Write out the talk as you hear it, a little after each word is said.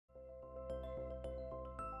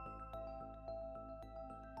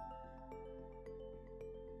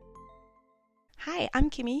Hi,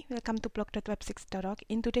 I'm Kimi. Welcome to blog.web6.org.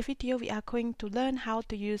 In today's video, we are going to learn how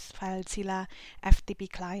to use FileZilla FTP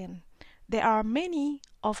Client. There are many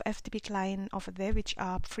of FTP client over there which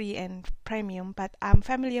are free and premium, but I'm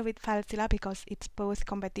familiar with FileZilla because it's both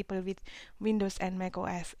compatible with Windows and Mac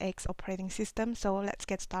OS X operating system. So let's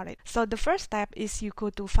get started. So the first step is you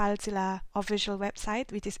go to FileZilla official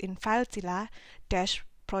website, which is in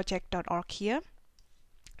FileZilla-project.org here.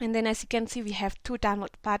 And then as you can see, we have two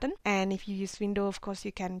download button, and if you use Windows, of course,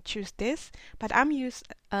 you can choose this, but I'm use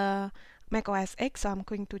Mac OS X, so I'm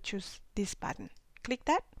going to choose this button. Click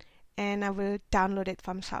that, and I will download it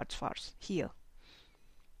from Salesforce here.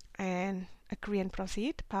 And agree and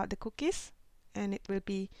proceed about the cookies, and it will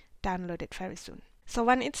be downloaded very soon. So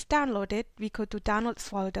when it's downloaded, we go to downloads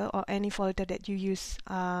folder or any folder that you use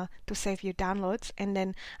to save your downloads, and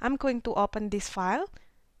then I'm going to open this file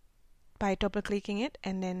by double clicking it,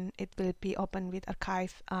 and then it will be open with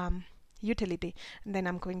archive utility. And then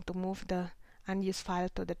I'm going to move the unused file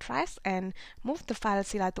to the trash and move the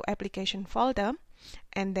FileZilla to application folder,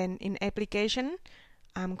 and then in application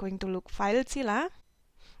I'm going to look FileZilla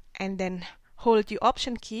and then hold your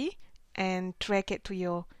option key and drag it to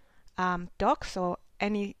your dock. So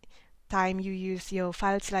any time you use your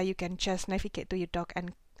FileZilla, you can just navigate to your dock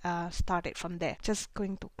and start it from there. Just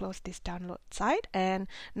going to close this download site, and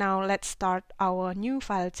now let's start our new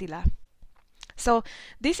FileZilla. So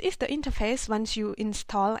this is the interface. Once you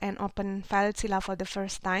install and open FileZilla for the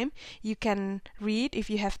first time, you can read, if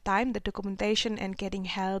you have time, the documentation and getting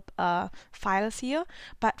help files here.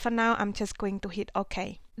 But for now, I'm just going to hit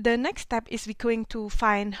OK. The next step is we're going to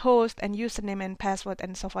find host and username and password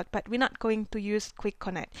and so forth, but we're not going to use Quick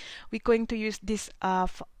Connect. We're going to use this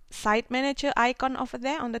Site Manager icon over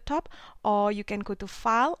there on the top, or you can go to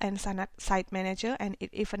File and sign up Site Manager, and it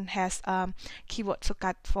even has keyword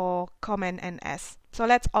shortcut for Command and S. So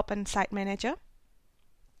let's open Site Manager.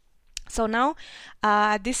 So now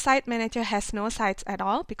this Site Manager has no sites at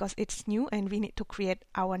all because it's new and we need to create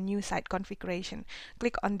our new site configuration.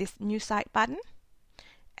 Click on this New Site button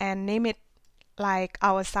and name it like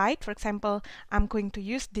our site. For example, I'm going to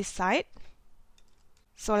use this site.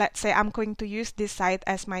 So let's say I'm going to use this site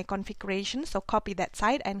as my configuration. So copy that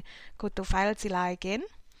site and go to FileZilla again.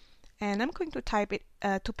 And I'm going to type it,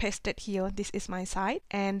 to paste it here. This is my site.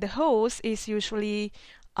 And the host is usually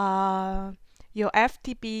your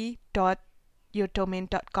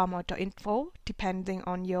ftp.yourdomain.com or .info, depending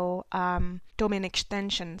on your domain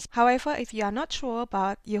extensions. However, if you are not sure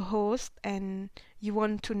about your host and you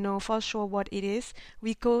want to know for sure what it is,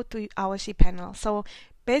 we go to our cPanel. So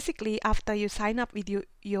basically, after you sign up with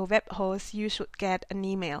your web host, you should get an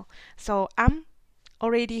email. So I'm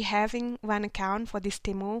already having one account for this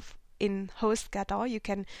demo in HostGator. You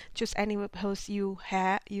can choose any web host you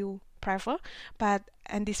prefer. But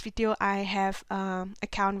in this video, I have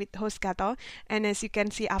account with HostGator, and as you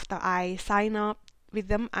can see, after I sign up with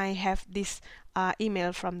them, I have this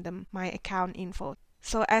email from them, my account info.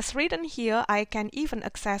 So as written here, I can even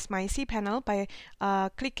access my cPanel by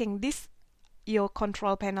clicking this your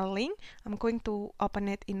control panel link. I'm going to open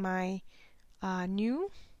it in my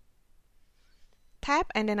new tab,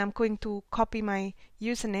 and then I'm going to copy my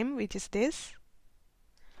username, which is this.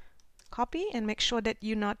 Copy, and make sure that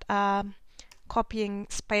you're not copying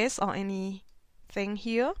space or anything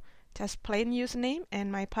here. Just plain username,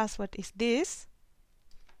 and my password is this.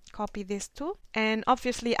 Copy this too, and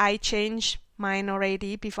obviously I changed mine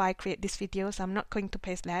already before I create this video, so I'm not going to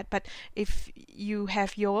paste that, but if you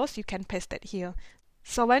have yours, you can paste it here.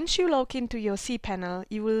 So once you log into your cPanel,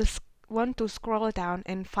 you will want to scroll down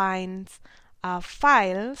and find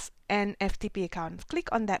files and FTP accounts. Click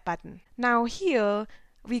on that button. Now here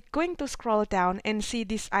we're going to scroll down and see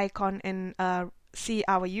this icon and see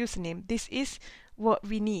our username. This is what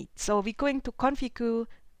we need. So we're going to click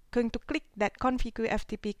that configure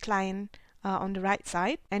FTP client on the right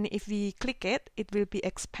side, and if we click it, it will be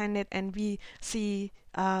expanded and we see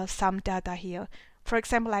some data here. For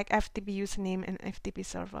example, like FTP username and FTP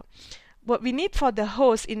server. What we need for the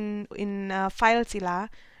host in FileZilla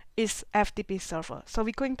is FTP server. So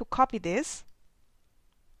we're going to copy this,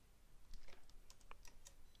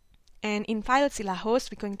 and in FileZilla host,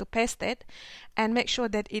 we're going to paste it and make sure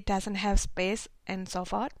that it doesn't have space and so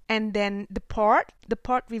forth. And then the port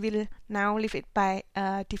we will now leave it by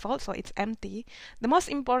default, so it's empty. The most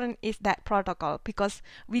important is that protocol, because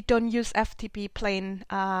we don't use FTP plain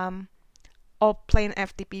or plain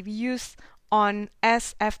FTP. We use on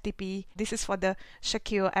SFTP. This is for the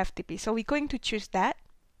Secure FTP. So we're going to choose that.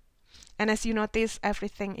 And as you notice,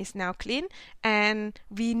 everything is now clean, and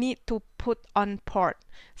we need to put on port.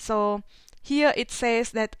 So here it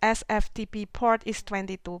says that SFTP port is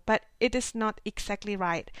 22, but it is not exactly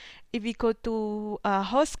right. If we go to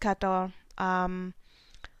HostGator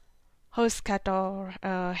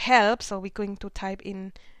help, so we're going to type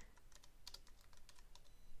in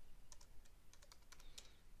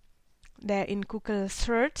there in Google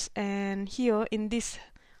search, and here in this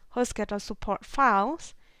HostGator support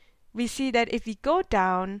files, we see that if we go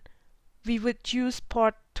down, we would use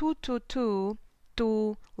port 222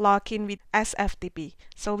 to log in with SFTP.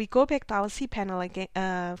 So we go back to our cPanel again,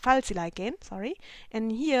 FileZilla again, sorry,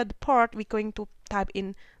 and here the port we're going to type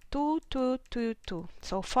in 2222,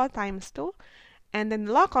 so 4 times 2, and then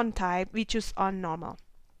logon type we choose on normal.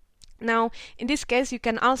 Now in this case you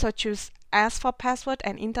can also choose ask for password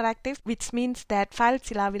and interactive, which means that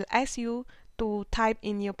FileZilla will ask you to type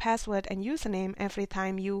in your password and username every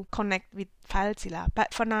time you connect with FileZilla,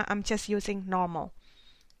 but for now I'm just using normal.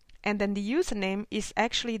 And then the username is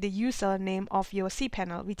actually the username of your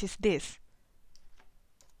cPanel, which is this.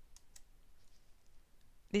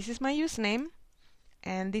 This is my username,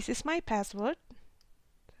 and this is my password.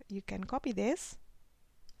 You can copy this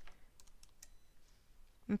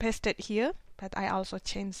and paste it here, but I also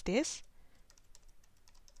changed this.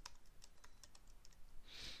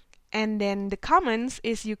 And then the comments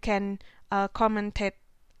is you can comment it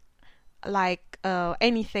like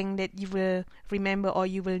anything that you will remember, or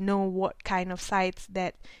you will know what kind of sites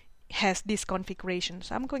that has this configuration.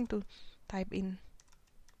 So I'm going to type in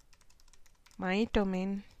my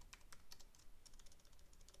domain,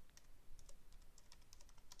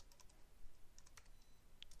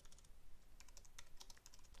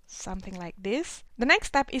 something like this. The next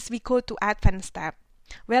step is we go to advanced tab.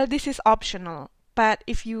 Well, this is optional, but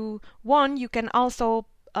if you want, you can also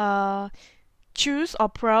choose or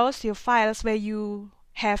browse your files where you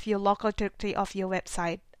have your local directory of your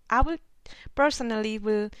website. I will personally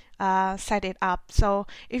set it up. So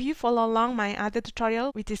if you follow along my other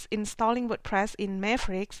tutorial, which is installing WordPress in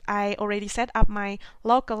Mavericks, I already set up my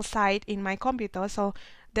local site in my computer, so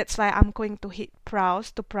that's why I'm going to hit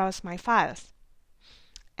browse to browse my files.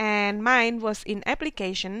 And mine was in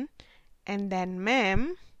application, and then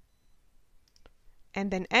mem, and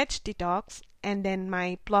then htdocs, and then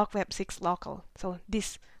my blog web6 local, so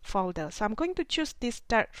this folder. So I'm going to choose this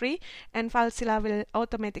directory, and FileZilla will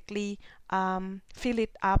automatically fill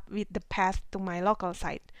it up with the path to my local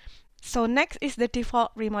site. So next is the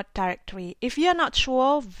default remote directory. If you're not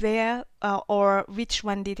sure where or which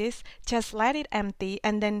one it is, just let it empty,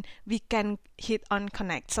 and then we can hit on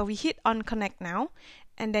connect. So we hit on connect now,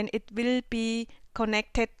 and then it will be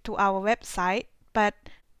connected to our website, but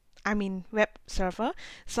I mean web server.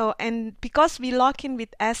 So, and because we log in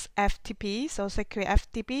with SFTP, so Secure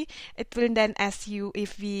FTP, it will then ask you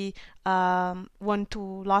if we want to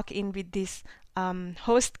log in with this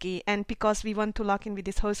host key. And because we want to log in with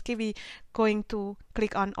this host key, we're going to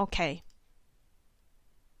click on OK.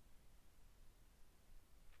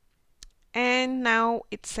 And now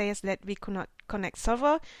it says that we could not connect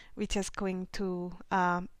server. We're just going to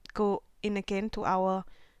go in again to our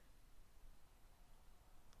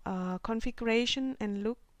configuration and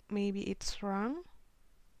look, maybe it's wrong.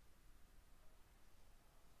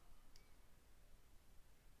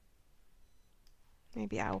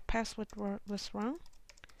 Maybe our password was wrong,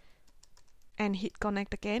 and hit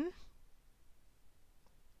connect again.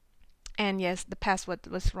 And yes, the password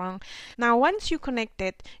was wrong. Now once you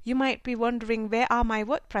connected, you might be wondering, where are my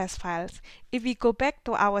WordPress files? If we go back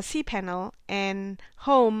to our cPanel and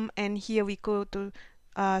home, and here we go to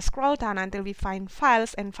scroll down until we find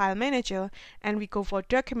files and file manager, and we go for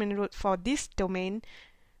document root for this domain,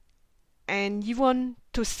 and you want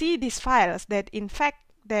to see these files, that in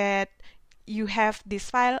fact that you have this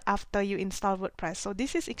file after you install WordPress. So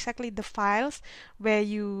this is exactly the files where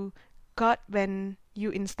you got when you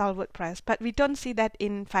install WordPress, but we don't see that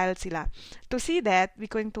in FileZilla. To see that, we're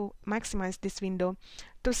going to maximize this window.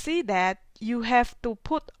 To see that, you have to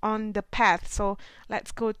put on the path. So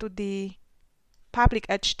let's go to the public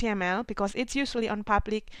HTML, because it's usually on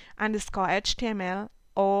public underscore HTML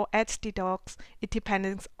or htdocs. It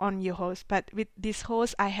depends on your host, but with this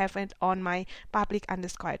host I have it on my public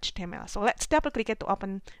underscore HTML. So let's double click it to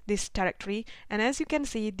open this directory, and as you can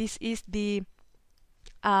see, this is the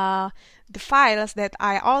files that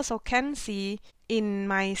I also can see in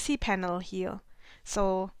my cPanel here.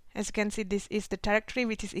 So as you can see, this is the directory,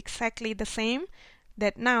 which is exactly the same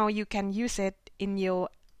that now you can use it in your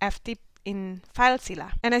FTP in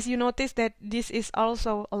FileZilla. And as you notice that this is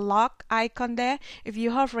also a log icon there. If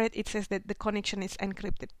you hover it, it says that the connection is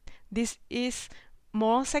encrypted. This is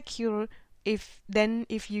more secure than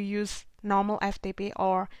if you use normal FTP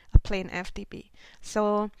or a plain FTP.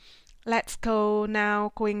 So let's go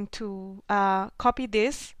now going to copy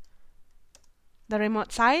this, the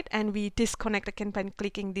remote site, and we disconnect again by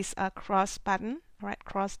clicking this cross button, right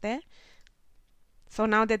cross there. So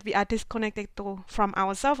now that we are disconnected from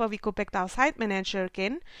our server, we go back to our site manager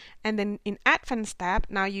again, and then in advanced tab,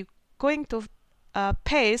 now you're going to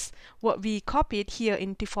paste what we copied here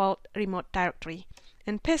in default remote directory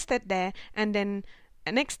and paste it there, and then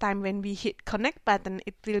next time when we hit connect button,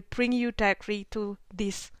 it will bring you directly to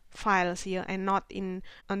these files here and not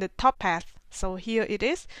on the top path. So here it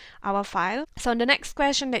is, our file. So the next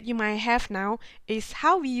question that you might have now is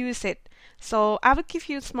how we use it. So I will give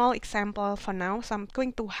you a small example for now. So I'm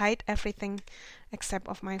going to hide everything except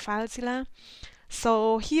of my FileZilla.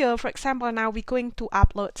 So here, for example, now we're going to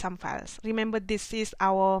upload some files. Remember, this is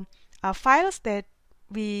our files that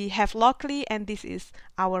we have locally, and this is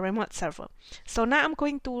our remote server. So now I'm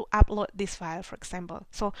going to upload this file, for example.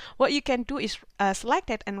 So what you can do is select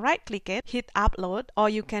it and right click it, hit upload, or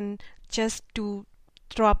you can just do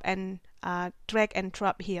drop and drag and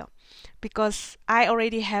drop here, because I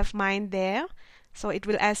already have mine there, so it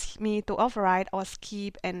will ask me to override or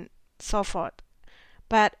skip and so forth.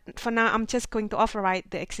 But for now, I'm just going to override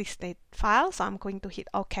the existing file, so I'm going to hit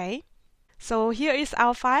OK. So here is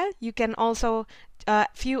our file. You can also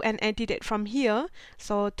view and edit it from here.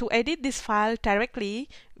 So to edit this file directly,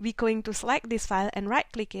 we're going to select this file and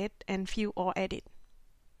right click it and view or edit.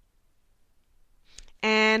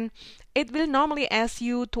 And it will normally ask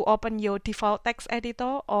you to open your default text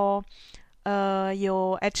editor or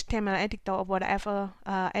your HTML editor or whatever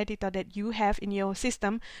editor that you have in your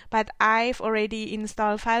system. But I've already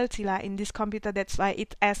installed FileZilla in this computer, that's why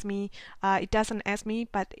it asks me, it doesn't ask me,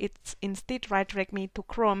 but it's instead redirect me to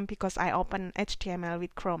Chrome because I open HTML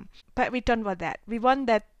with Chrome. But we don't want that. We want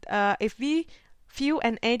that if we view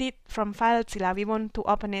and edit from FileZilla, we want to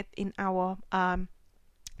open it in our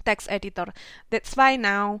text editor. That's why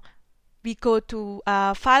now we go to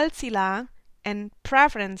FileZilla and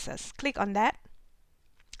Preferences. Click on that.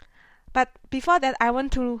 But before that, I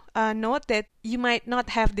want to note that you might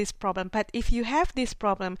not have this problem. But if you have this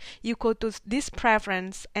problem, you go to this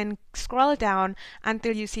preference and scroll down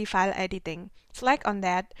until you see File Editing. Select on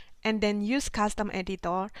that and then use Custom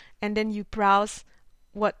Editor, and then you browse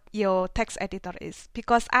what your text editor is.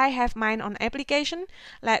 Because I have mine on application,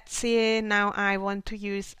 let's say now I want to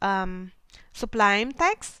use Sublime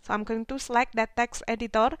Text. So I'm going to select that text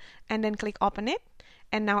editor and then click open it.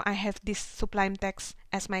 And now I have this Sublime Text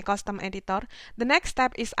as my custom editor. The next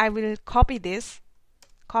step is I will copy this,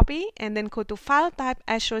 and then go to File Type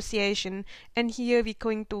Association. And here we're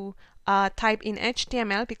going to type in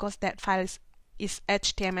HTML because that file is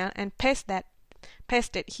HTML, and paste it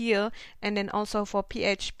here, and then also for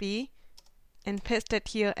PHP and paste it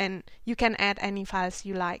here, and you can add any files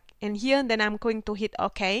you like. And here then I'm going to hit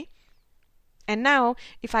OK. And now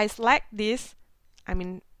if I select this,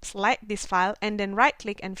 select this file and then right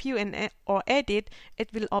click and view and or edit,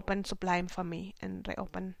 it will open Sublime for me and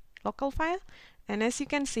reopen local file. And as you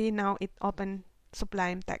can see, now it opened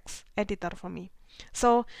Sublime Text Editor for me.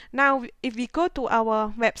 So now if we go to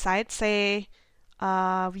our website, say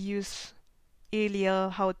we use earlier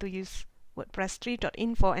how to use WordPress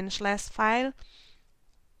 3.info and /FileZilla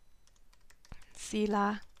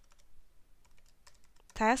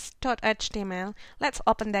test.html. Let's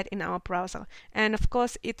open that in our browser. And of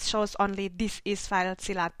course, it shows only this is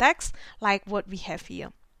FileZilla text, like what we have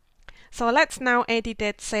here. So let's now edit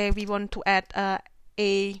it. Say we want to add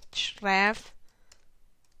a href.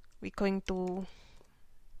 We're going to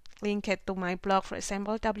link it to my blog, for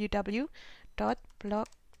example,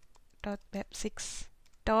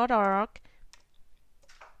 www.blog.web6.org,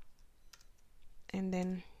 and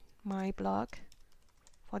then my blog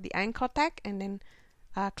for the anchor tag, and then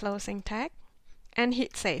closing tag, and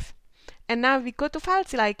hit save. And now we go to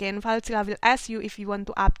FileZilla again. FileZilla will ask you if you want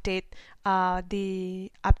to update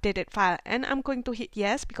the updated file, and I'm going to hit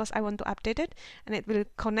yes because I want to update it, and it will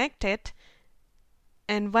connect it.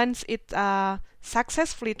 And once it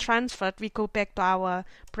successfully transferred, we go back to our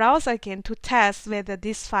browser again to test whether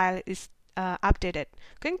this file is updated.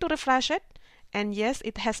 Going to refresh it, and yes,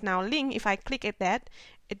 it has now linked. If I click at that,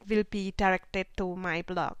 it will be directed to my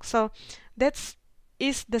blog. So that's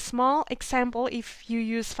is the small example. If you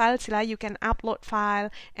use FileZilla, you can upload file,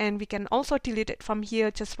 and we can also delete it from here.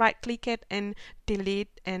 Just right click it and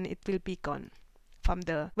delete, and it will be gone from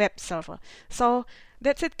the web server. So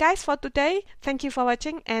that's it guys for today. Thank you for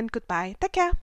watching, and goodbye. Take care.